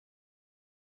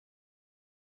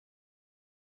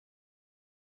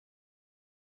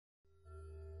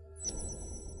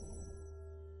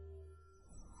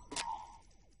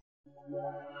Hello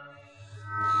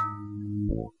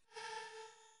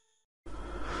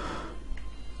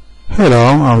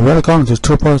and welcome to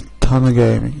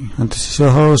TurboThunderGaming, and this is your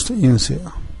host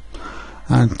Insia,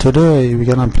 and today we're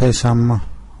gonna play some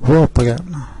Warp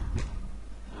again.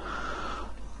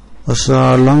 It was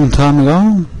a long time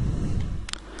ago,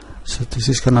 so this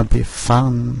is gonna be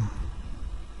fun,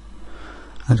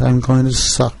 and I'm going to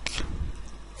suck,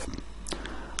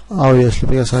 obviously,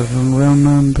 because I don't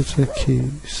remember the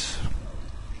keys.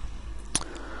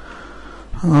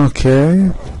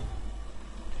 Okay.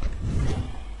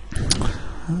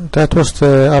 That was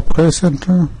the upgrade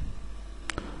center,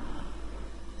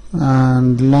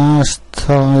 and last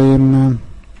time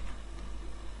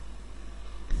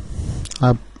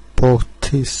I bought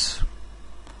this,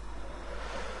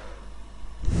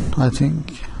 I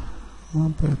think.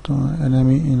 But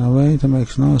enemy in a way that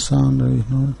makes no sound, there is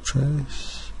no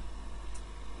trace.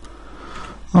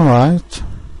 Alright.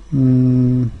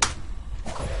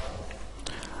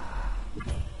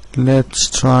 Let's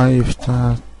try if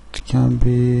that can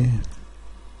be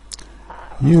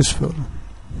useful.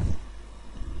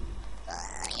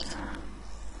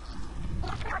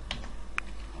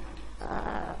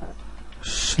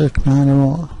 Check my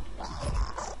animal.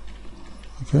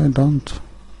 Okay, don't.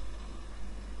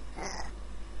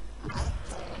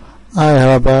 I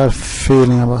have a bad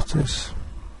feeling about this.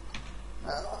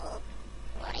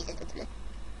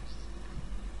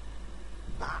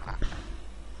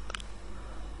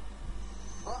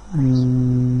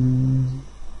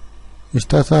 Is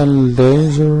that a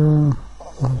laser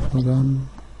of a gun?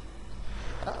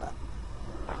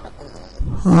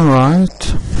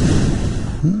 Alright.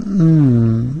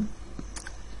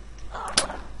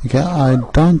 Okay, I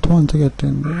don't want to get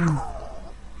in there.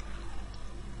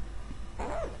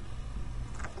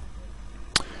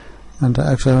 And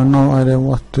I actually have no idea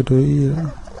what to do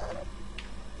either.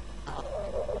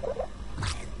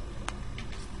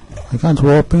 I can't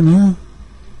warp in here.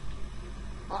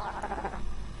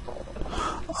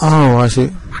 Oh, I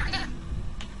see.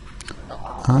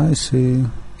 I see.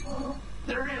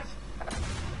 There it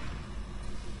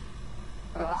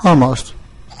is. Almost.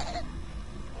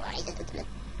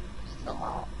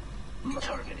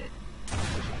 Targeted.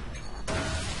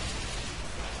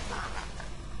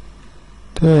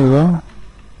 There you go.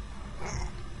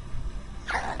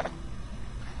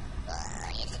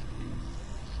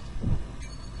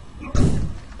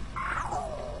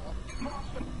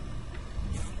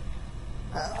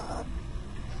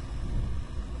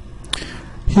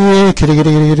 Here,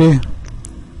 kitty.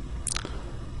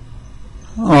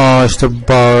 Oh, it's the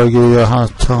bar, give you a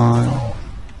hard time.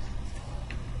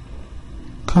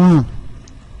 Come on.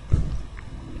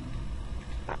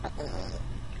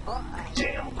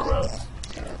 Damn gross.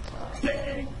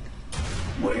 Bang.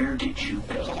 Where did you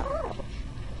go?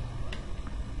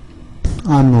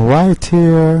 I'm right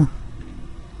here.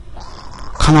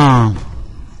 Come on.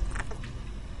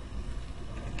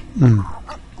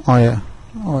 Oh yeah.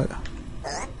 Oh yeah.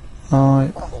 Oh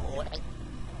yeah.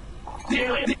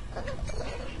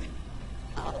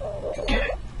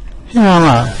 Here am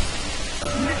I.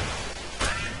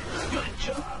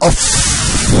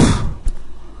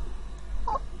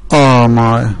 Oh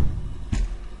my.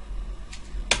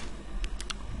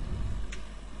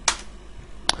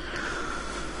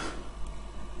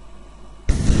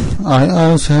 I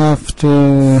also have to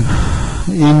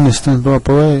instant drop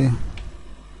away.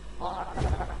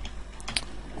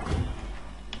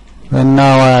 But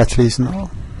now I at least know.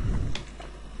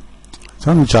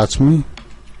 Don't judge me.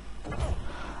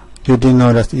 You didn't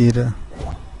know that either.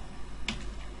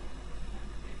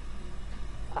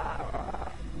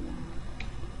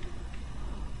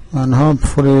 And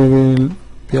hopefully we'll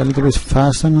be a little bit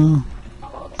faster now.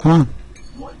 Come on.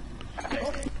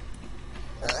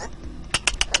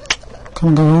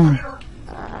 Come on.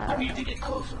 I need to get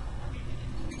closer.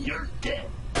 You're dead.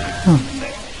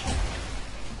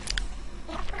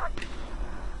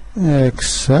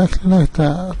 Exactly like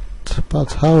that.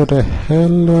 But how the hell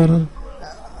will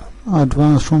I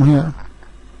advance from here?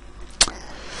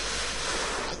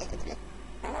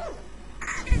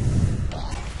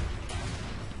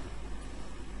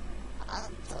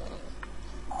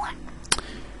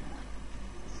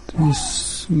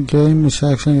 This game is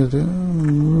actually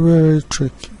very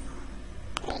tricky.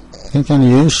 Can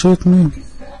you shoot me?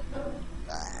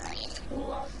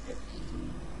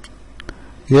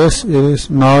 Yes, it is.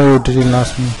 No, you didn't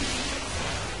last me.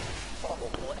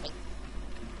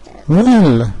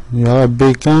 Well, you have a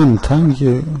big gun. Thank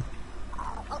you.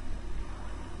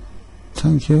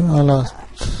 Thank you a lot.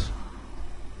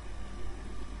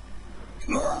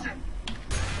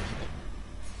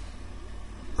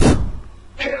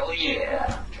 Hell yeah.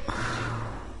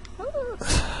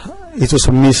 It was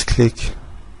a misclick.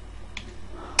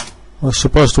 I was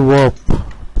supposed to warp,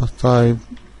 but I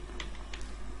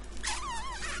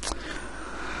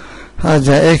had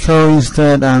the echo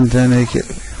instead, and then it.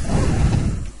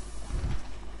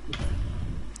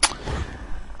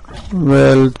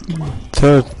 Well,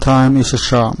 third time is a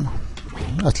charm.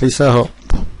 At least I hope.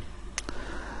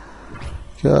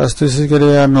 Because this is getting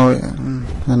annoying,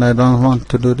 and I don't want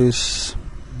to do this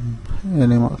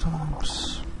any more times.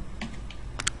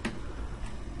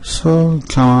 So,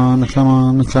 come on, come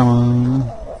on, come on.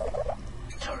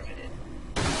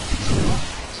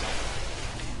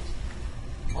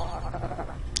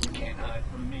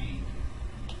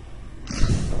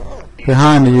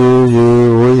 Behind you,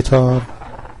 you retard.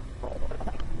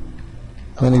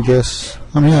 Let me guess.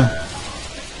 I'm here.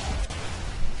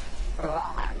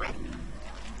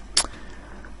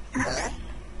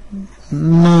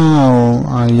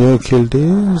 Now, you kill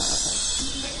this.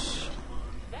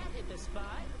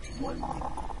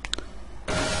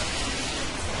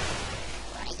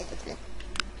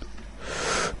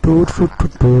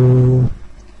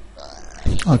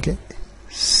 Okay.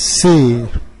 C.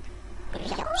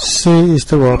 C is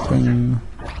the weapon.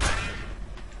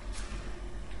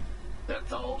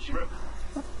 That's all, Shrimp.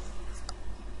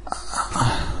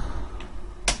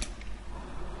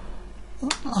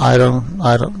 I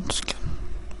don't.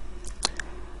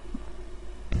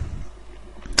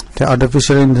 The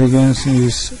artificial intelligence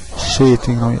is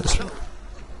cheating, obviously.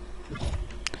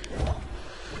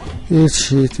 It's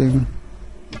cheating.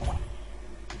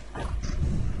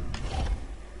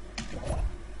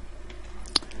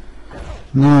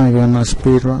 Now I'm gonna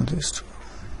speedrun this.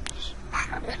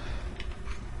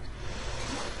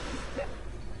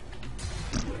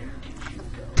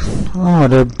 Oh,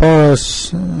 the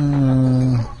boss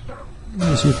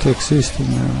is it existing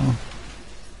now?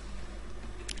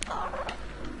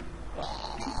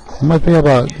 Might be a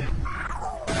bug.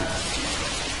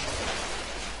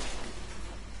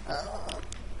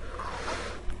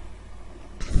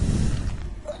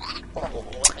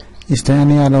 Is there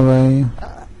any other way?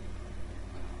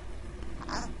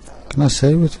 Can I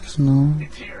save with this? No.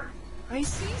 I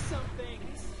see something.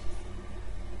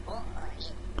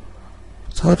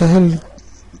 So how the hell?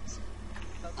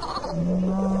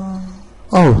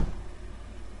 Oh,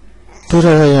 do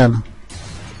that again.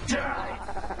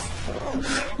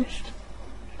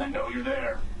 I know you're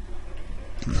there.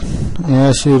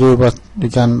 Yes, you do, but you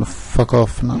can fuck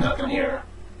off now. Nothing here.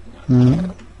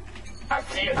 I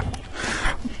see it.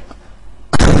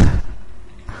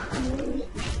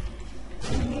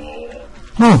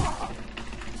 No.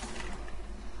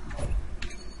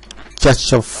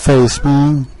 Catch your face,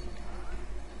 man.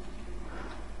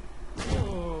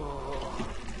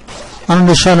 On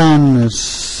the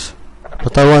challenge,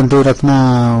 but I won't do that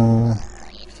now.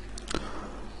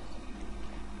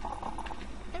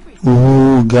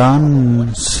 Ooh,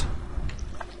 guns.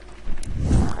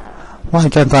 Why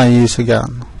can't I use a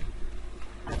gun?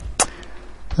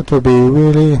 That would be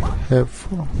really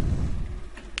helpful.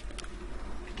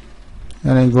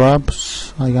 Any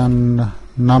grabs? I can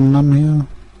num here.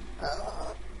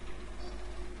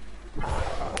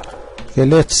 Okay,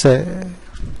 let's say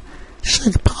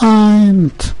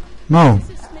checkpoint. No.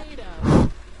 This is made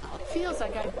of. Feels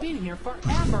like I've been here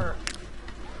forever.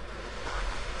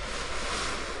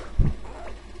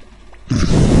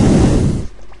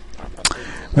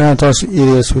 Where are those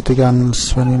idiots with the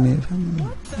guns when you need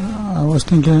them? I was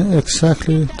thinking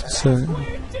exactly the same.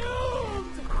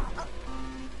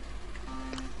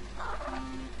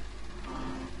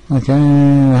 Okay,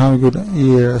 have a good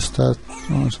ears. That's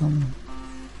awesome.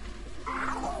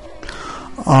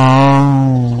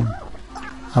 Oh,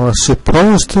 I was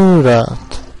supposed to do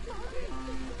that,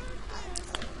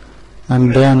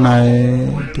 and then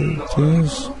I did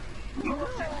this.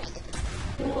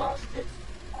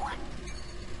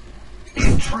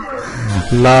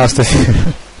 Last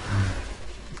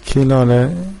kill all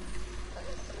the.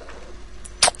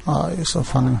 Oh, you're so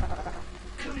funny.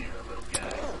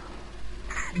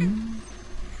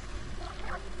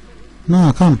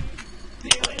 No, come.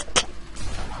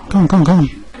 Come.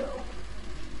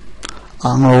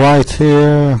 I'm right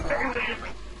here.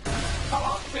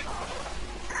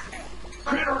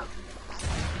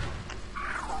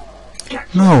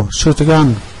 No, shoot the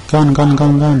gun.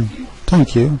 Gun.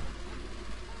 Thank you.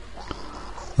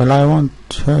 Well, I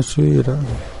won't hurt you either.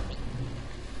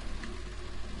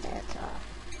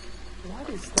 What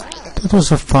is that? That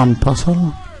was a fun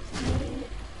puzzle.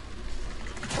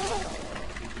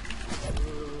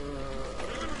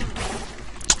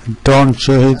 Don't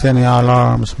you hit any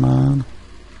alarms, man.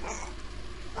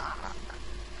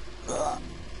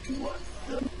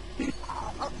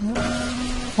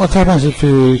 What happens if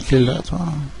you kill that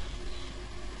one?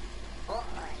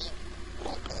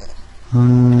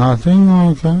 Nothing,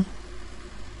 okay.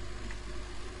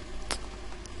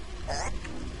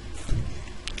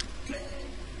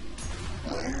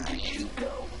 Where did you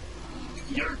go?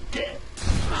 You're dead.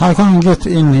 How can I get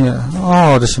in here?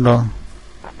 Oh, this is door.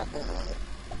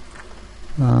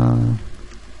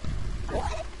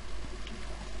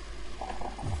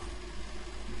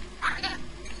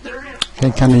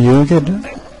 Okay, can you get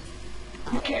it?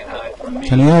 You can't hide from me.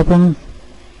 Can you open it?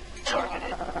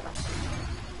 Targeted.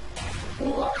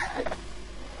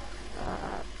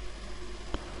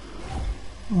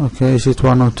 Okay, is it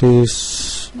one of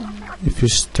these? If you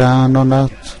stand on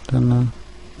that, then.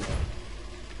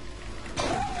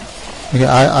 Okay,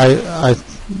 I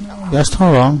just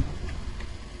hold on.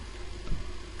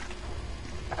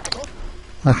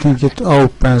 I think it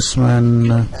opens when.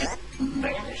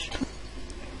 Vanished.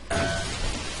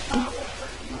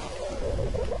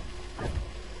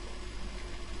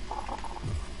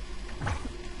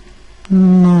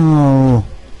 No.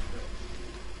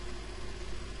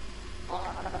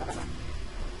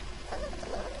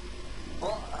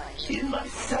 In my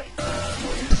sight.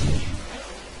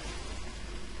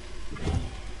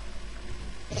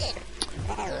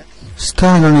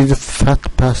 Stand on the fat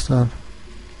bastard.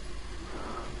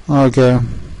 Okay.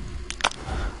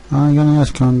 I'm gonna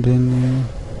just continue.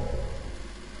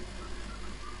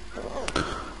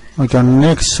 Okay,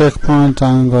 next checkpoint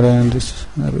I'm gonna end this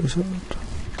episode.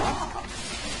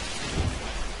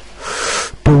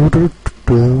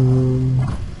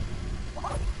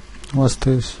 What's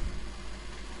this?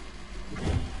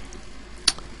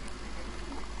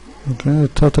 Okay,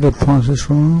 totally pointless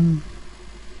room.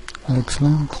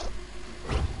 Excellent.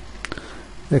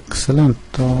 Excellent.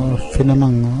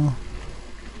 Finemango.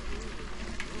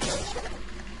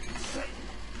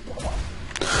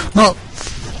 No!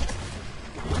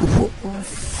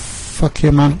 Fuck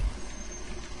you, man.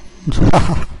 Do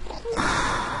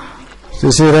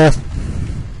you see that?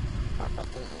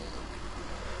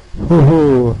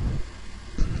 Woohoo!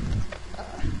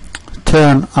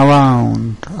 Turn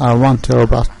around. I want your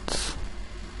butt.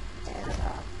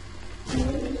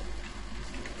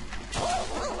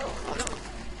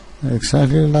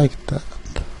 Exactly like that.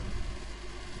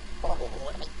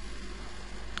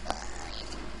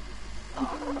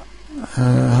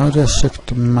 How do I check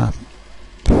the map?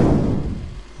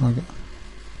 Okay.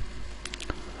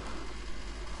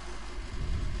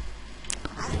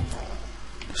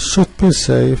 Should be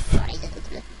safe.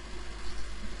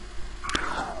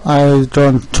 I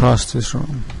don't trust this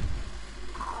room.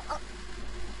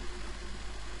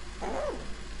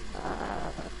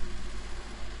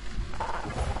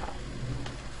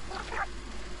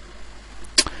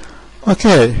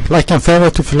 Okay, like and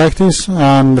favorite if you like this,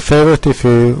 and favorite if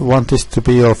you want this to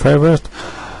be your favorite,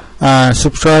 and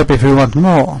subscribe if you want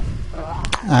more.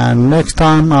 And next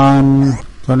time I'm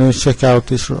gonna check out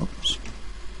these rooms,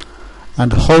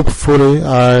 and hopefully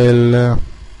I'll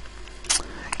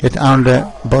get on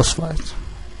the boss fight.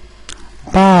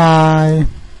 Bye.